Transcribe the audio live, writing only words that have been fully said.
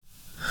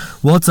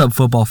What's up,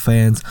 football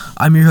fans?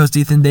 I'm your host,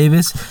 Ethan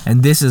Davis,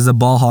 and this is the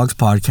Ball Hogs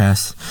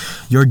Podcast,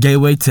 your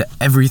gateway to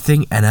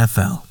everything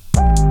NFL.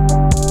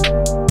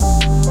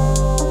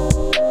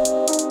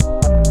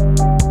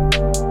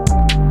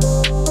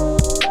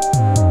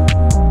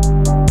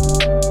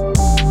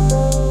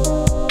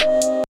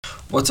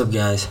 What's up,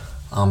 guys?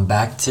 I'm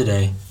back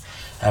today.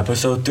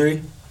 Episode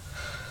 3.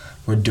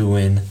 We're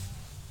doing,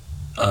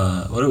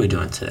 what are we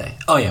doing today?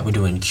 Oh yeah, we're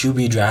doing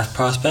QB draft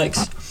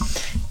prospects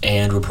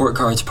and report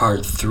cards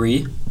part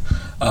 3.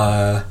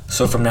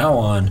 So from now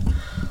on,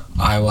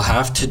 I will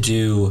have to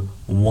do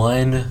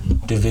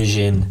one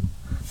division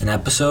an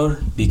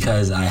episode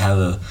because I have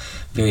a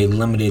very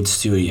limited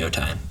studio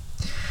time.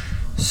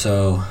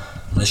 So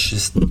let's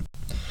just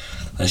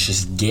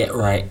get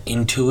right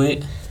into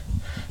it.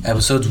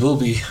 Episodes will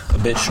be a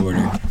bit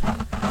shorter,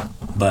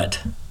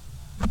 but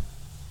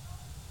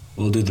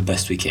we'll do the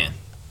best we can.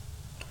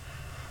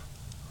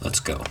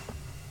 Let's go.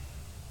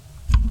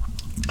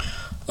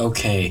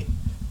 Okay,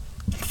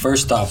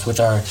 first off, with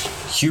our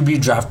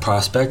QB draft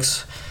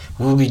prospects,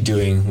 we'll be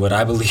doing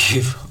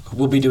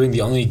the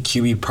only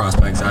QB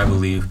prospects I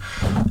believe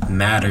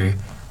matter.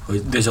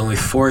 There's only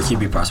 4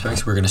 QB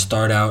prospects. We're going to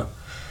start out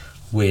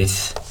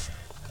with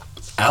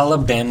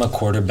Alabama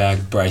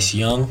quarterback Bryce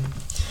Young.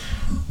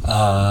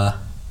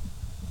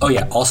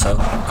 Also,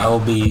 I will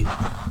be,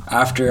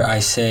 after I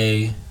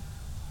say,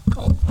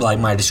 like,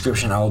 my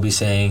description, I will be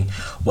saying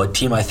what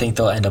team I think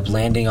they'll end up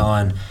landing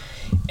on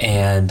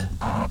and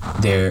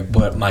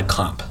what my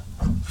comp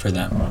for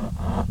them.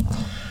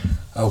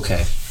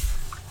 Okay.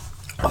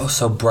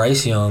 So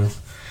Bryce Young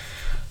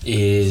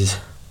is,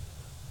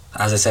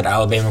 as I said,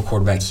 Alabama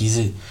quarterback.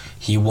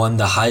 He won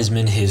the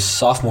Heisman his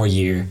sophomore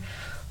year,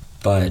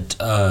 but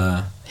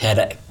he had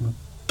a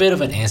bit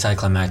of an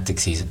anticlimactic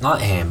season.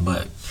 Not him,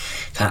 but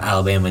kind of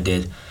Alabama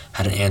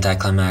had an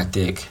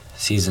anticlimactic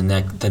season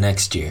the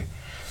next year.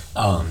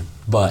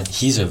 But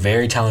he's a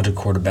very talented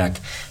quarterback,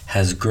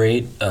 has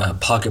great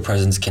pocket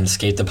presence, can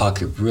escape the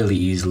pocket really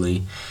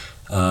easily.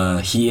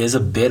 He is a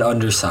bit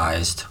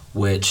undersized,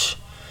 which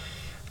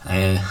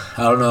I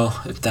don't know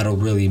if that'll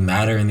really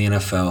matter in the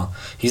NFL.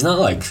 He's not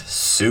like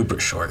super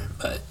short,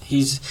 but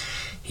he's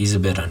a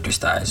bit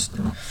undersized.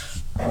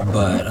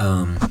 But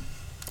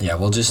yeah,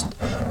 we'll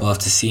have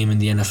to see him in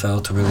the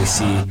NFL to really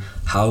see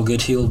how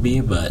good he'll be,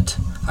 but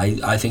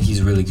I think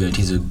he's really good.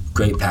 He's a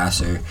great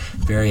passer,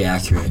 very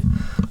accurate,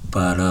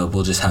 but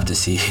we'll just have to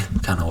see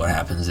kind of what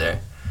happens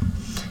there.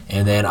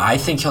 And then I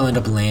think he'll end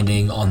up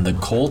landing on the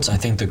Colts. I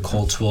think the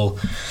Colts will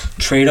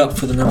trade up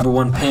for the number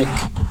 1 pick.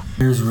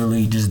 Bears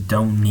really just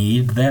don't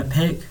need that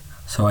pick,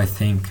 so I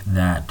think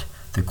that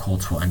the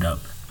Colts will end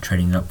up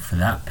trading up for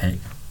that pick.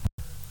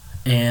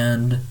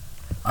 And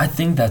I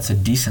think that's a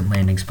decent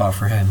landing spot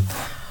for him.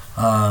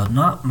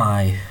 Not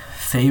my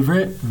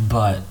favorite,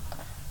 but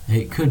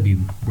it could be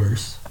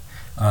worse.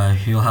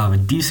 He'll have a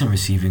decent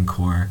receiving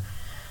core,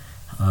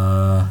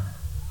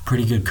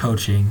 pretty good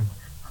coaching,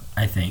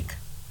 I think.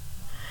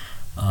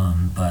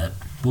 But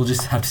we'll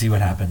just have to see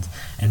what happens.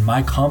 And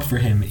my comp for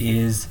him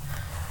is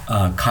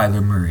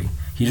Kyler Murray.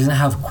 He doesn't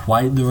have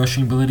quite the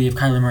rushing ability of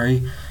Kyler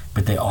Murray,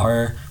 but they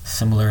are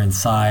similar in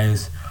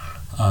size.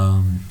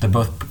 They're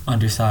both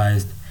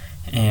undersized,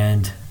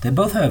 and they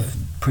both have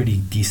pretty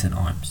decent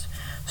arms.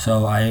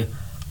 So I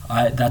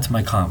that's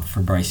my comp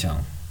for Bryce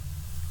Young.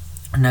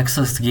 Next,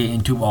 let's get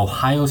into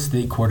Ohio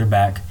State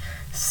quarterback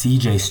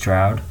C.J.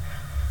 Stroud.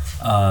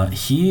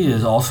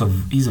 He's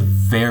a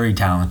very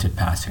talented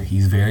passer.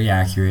 He's very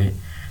accurate,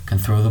 can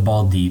throw the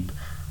ball deep.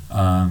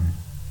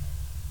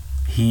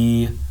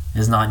 He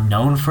is not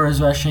known for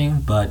his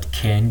rushing, but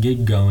can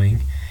get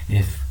going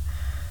if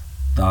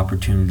the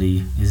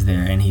opportunity is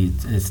there and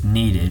it's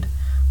needed.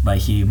 But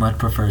he much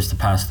prefers to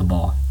pass the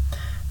ball.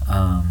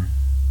 I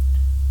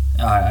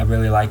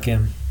really like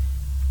him.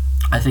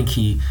 I think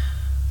he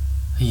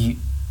if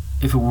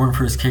it weren't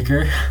for his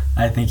kicker,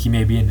 I think he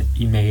may be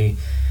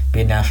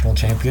a national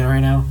champion right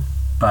now.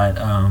 But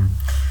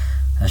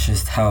that's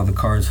just how the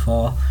cards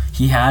fall.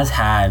 He has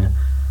had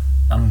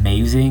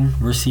amazing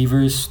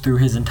receivers through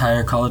his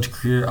entire college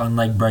career,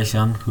 unlike Bryce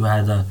Young, who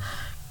had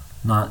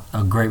not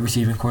a great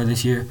receiving core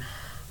this year.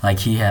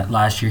 Like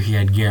last year he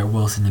had Garrett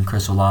Wilson and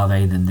Chris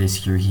Olave, then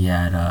this year he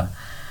had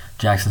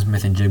Jackson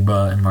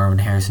Smith-Njigba and Marvin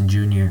Harrison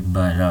Jr.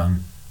 But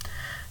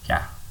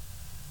yeah,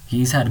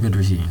 he's had good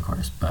receiving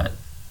cores, but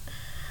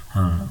I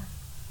don't know.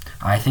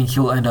 I think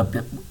he'll end up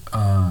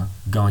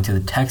going to the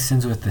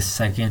Texans with the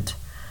 2nd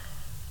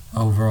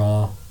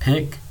overall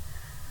pick.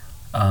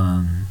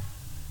 I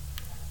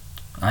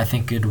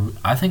think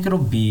it'll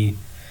be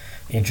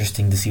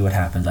interesting to see what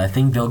happens. I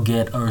think they'll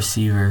get a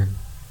receiver.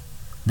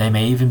 They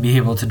may even be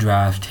able to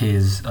draft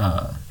his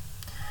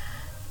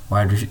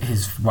wide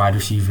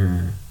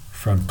receiver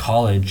from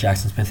college,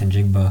 Jackson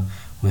Smith-Njigba,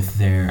 with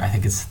I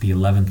think it's the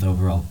 11th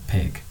overall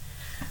pick.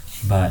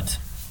 But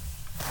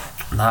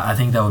I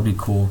think that would be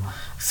cool.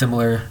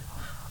 Similar.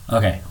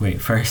 Okay, wait.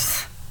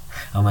 First,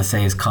 I'm gonna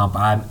say his comp.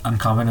 I'm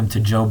comping him to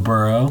Joe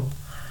Burrow.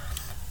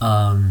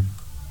 Yeah,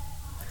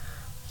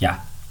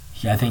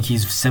 I think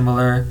he's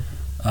similar.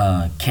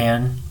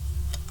 Can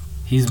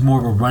He's more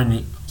of a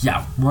run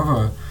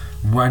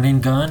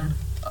and gun,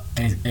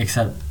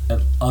 except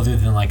other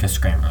than like a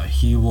scrambler.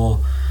 He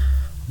will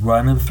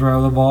run and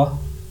throw the ball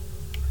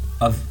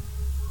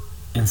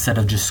instead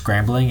of just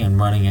scrambling and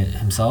running it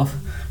himself.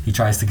 He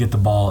tries to get the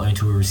ball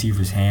into a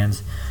receiver's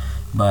hands.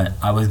 But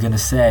I was going to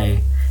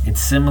say,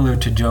 it's similar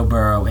to Joe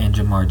Burrow and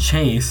Jamar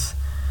Chase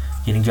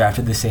getting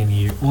drafted the same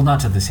year. Well, not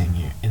to the same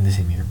year,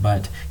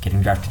 but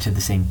getting drafted to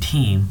the same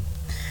team.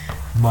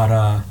 But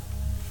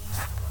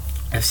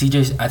I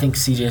think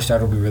CJ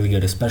Stroud will be really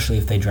good, especially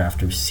if they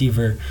draft a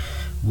receiver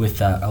with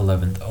that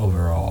 11th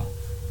overall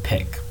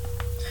pick.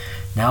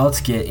 Now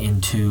let's get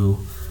into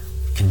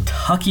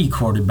Kentucky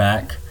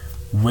quarterback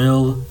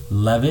Will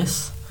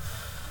Levis.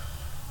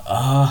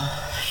 I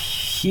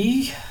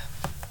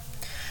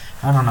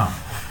don't know.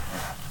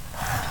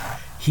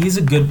 He's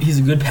a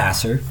good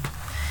passer.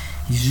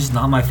 He's just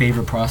not my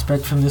favorite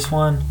prospect from this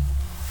one.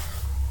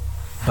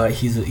 But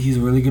he's a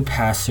really good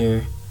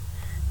passer,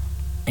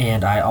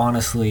 and I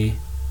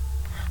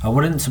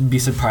wouldn't be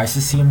surprised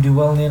to see him do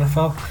well in the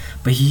NFL.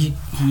 But he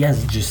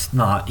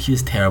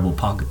has terrible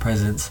pocket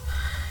presence.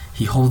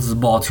 He holds the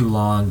ball too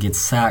long, gets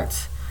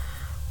sacked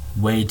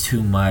way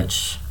too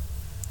much.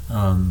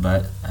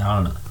 But I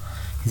don't know.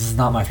 He's just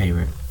not my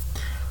favorite.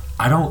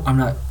 I'm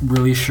not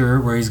really sure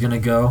where he's gonna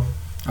go.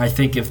 I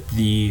think if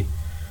the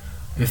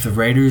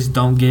Raiders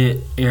don't get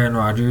Aaron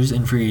Rodgers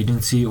in free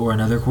agency or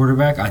another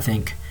quarterback, I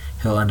think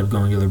he'll end up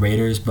going to the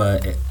Raiders.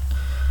 But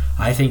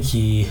I think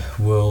he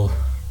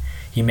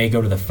may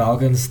go to the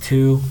Falcons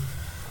too.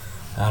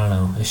 I don't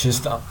know. It's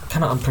just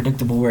kind of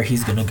unpredictable where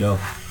he's gonna go.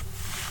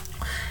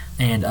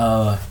 And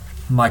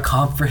my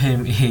comp for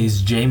him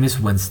is Jameis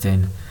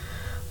Winston.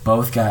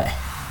 Both got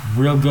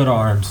real good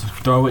arms,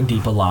 throw it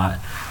deep a lot,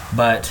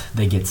 but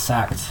they get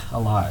sacked a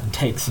lot and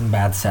take some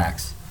bad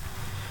sacks.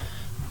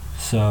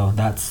 So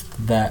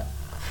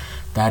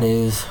that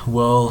is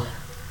Will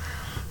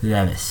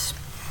Levis.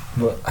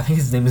 Well, I think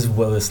his name is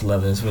Willis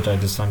Levis, which I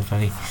just find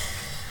funny.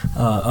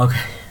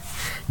 Okay.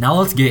 Now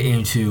let's get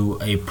into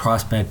a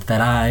prospect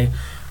that I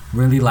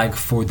really like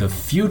for the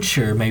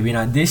future, maybe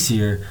not this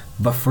year,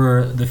 but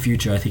for the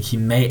future. I think he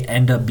may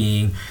end up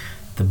being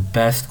the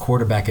best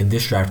quarterback in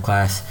this draft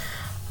class.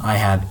 I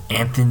have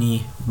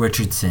Anthony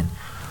Richardson.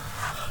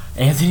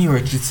 Anthony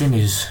Richardson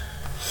is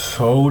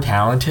so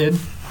talented,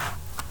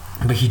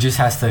 but he just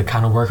has to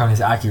kind of work on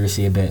his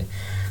accuracy a bit.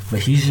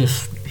 But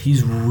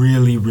he's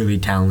really, really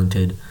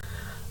talented.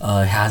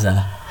 Has a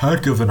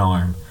heck of an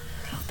arm.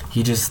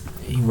 He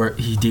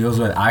deals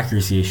with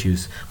accuracy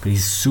issues, but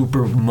he's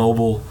super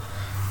mobile,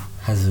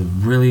 has a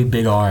really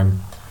big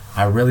arm.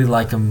 I really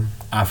like him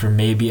after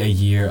maybe a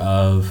year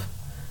of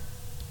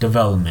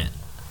development.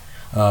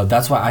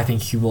 That's why I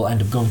think he will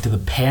end up going to the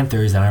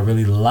Panthers, and I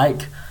really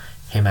like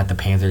him at the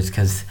Panthers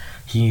because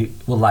he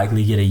will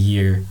likely get a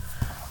year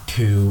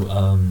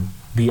to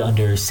be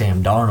under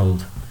Sam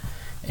Darnold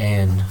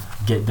and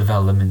get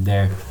development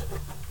there.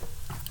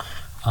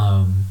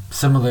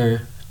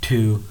 Similar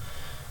to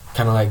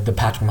kind of like the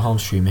Patrick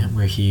Mahomes treatment,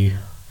 where he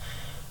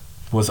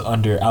was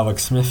under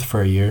Alex Smith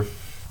for a year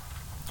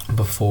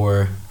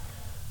before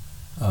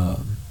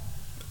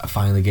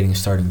finally getting a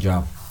starting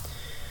job.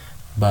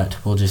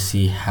 But we'll just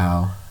see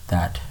how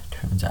that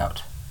turns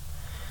out.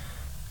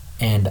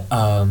 And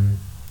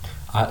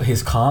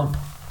his comp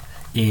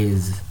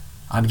is,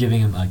 I'm giving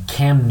him a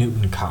Cam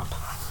Newton comp.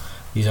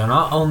 These are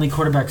not only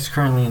quarterbacks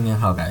currently in the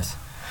NFL, guys.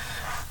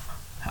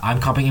 I'm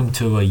comping him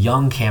to a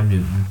young Cam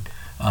Newton.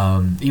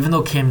 Even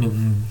though Cam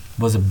Newton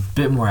was a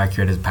bit more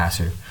accurate as a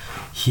passer,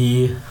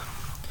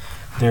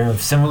 they're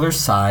of similar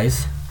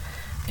size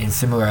and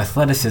similar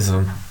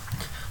athleticism.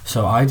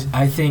 So I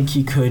think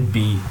he could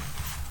be.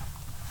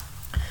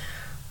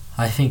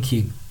 I think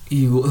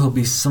he'll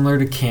be similar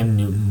to Cam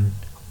Newton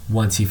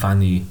once he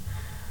finally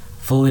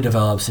fully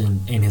develops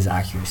in his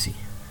accuracy.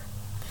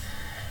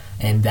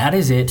 And that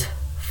is it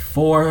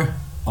for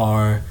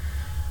our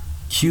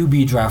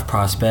QB draft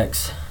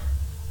prospects.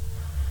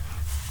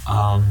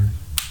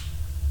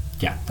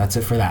 Yeah, that's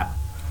it for that.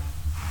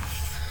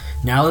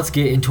 Now let's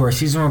get into our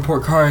season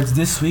report cards.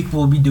 This week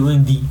we'll be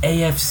doing the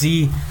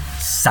AFC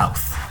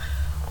South.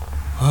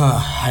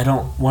 I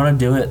don't want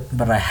to do it,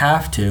 but I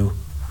have to,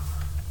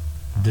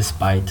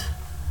 despite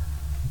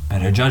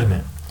better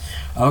judgment.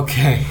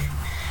 Okay,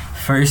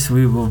 first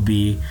we will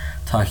be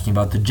talking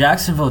about the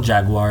Jacksonville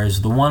Jaguars,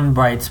 the one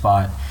bright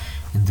spot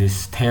in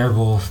this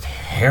terrible,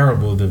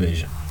 terrible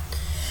division.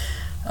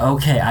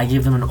 Okay, I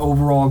gave them an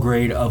overall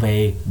grade of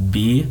a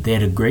B. They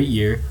had a great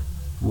year,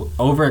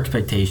 over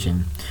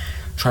expectation.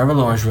 Trevor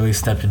Lawrence really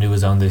stepped into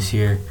his own this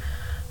year.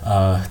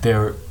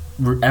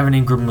 Evan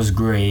Ingram was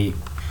great.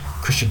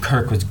 Christian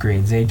Kirk was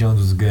great. Zay Jones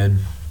was good.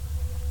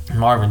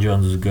 Marvin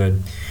Jones was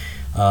good.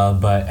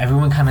 But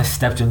everyone kind of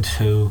stepped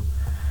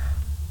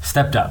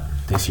up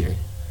this year.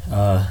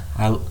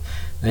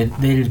 They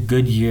did a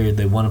good year.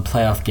 They won a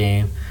playoff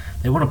game.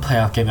 They won a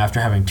playoff game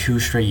after having 2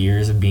 straight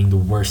years of being the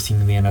worst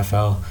team in the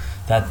NFL.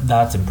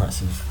 That's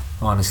impressive,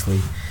 honestly.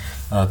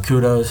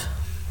 Kudos.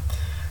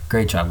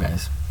 Great job,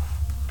 guys.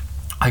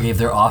 I gave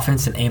their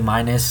offense an A-.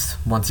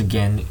 Once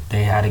again,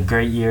 they had a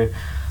great year,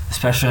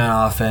 especially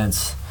on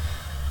offense.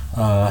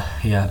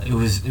 It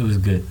was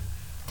good.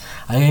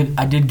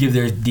 I did give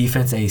their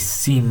defense a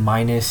C-.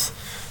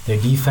 Their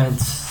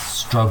defense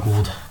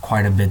struggled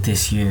quite a bit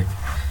this year.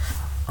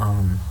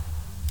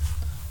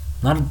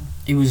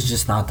 It was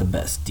just not the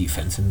best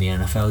defense in the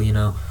NFL, you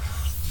know.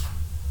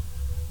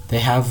 They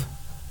have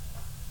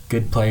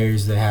good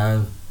players. They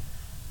have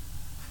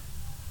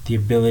the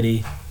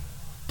ability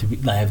to be.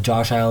 They have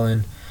Josh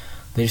Allen.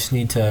 They just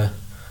need to.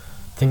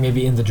 I think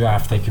maybe in the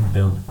draft they could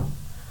build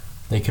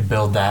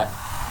that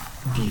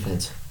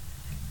defense.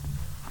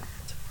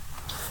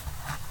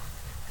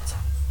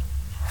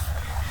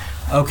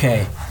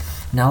 Okay,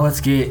 now let's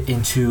get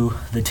into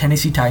the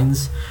Tennessee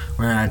Titans.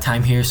 We're out of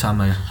time here, so I'm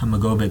gonna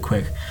go a bit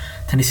quick.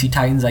 Tennessee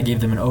Titans, I gave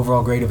them an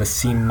overall grade of a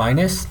C-.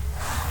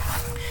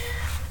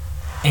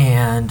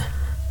 And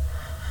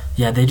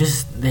yeah,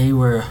 they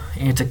were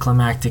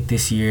anticlimactic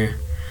this year.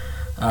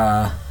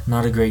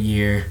 Not a great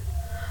year.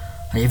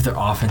 I gave their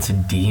offense a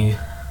D-.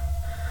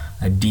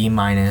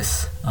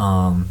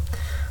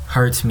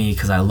 Hurts me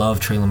because I love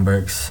Treylon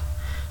Burks,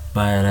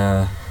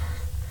 but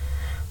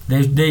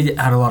they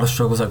had a lot of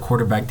struggles at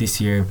quarterback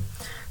this year.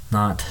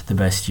 Not the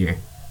best year.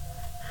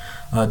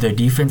 Their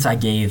defense, I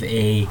gave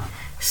a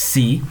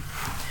C.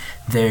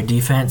 Their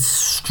defense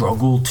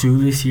struggled too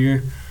this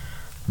year.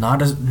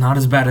 Not as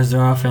bad as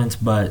their offense,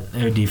 but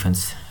their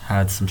defense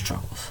had some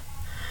struggles.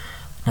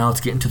 Now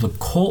let's get into the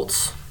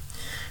Colts,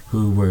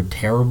 who were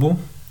terrible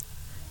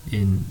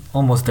in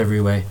almost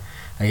every way.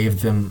 I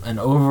gave them an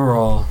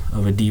overall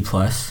of a D+.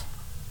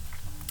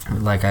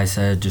 Like I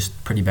said,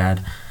 just pretty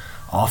bad.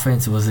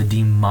 Offense was a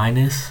D-.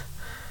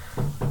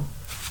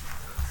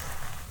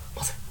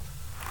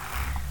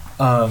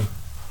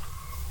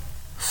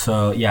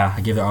 So yeah,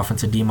 I gave their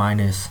offense a D-,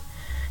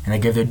 and I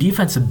gave their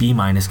defense a B-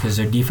 because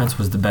their defense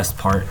was the best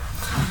part.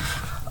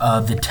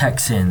 The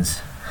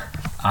Texans,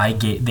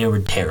 they were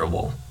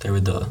terrible. They were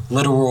the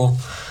literal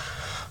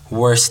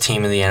worst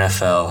team in the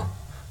NFL.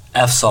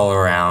 F's all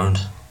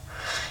around,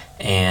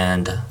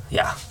 and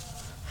yeah.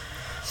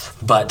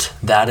 But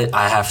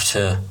I have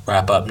to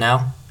wrap up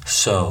now.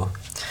 So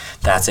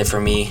that's it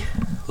for me.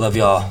 Love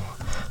y'all.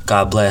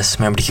 God bless.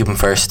 Remember to keep them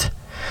first.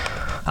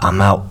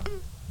 I'm out.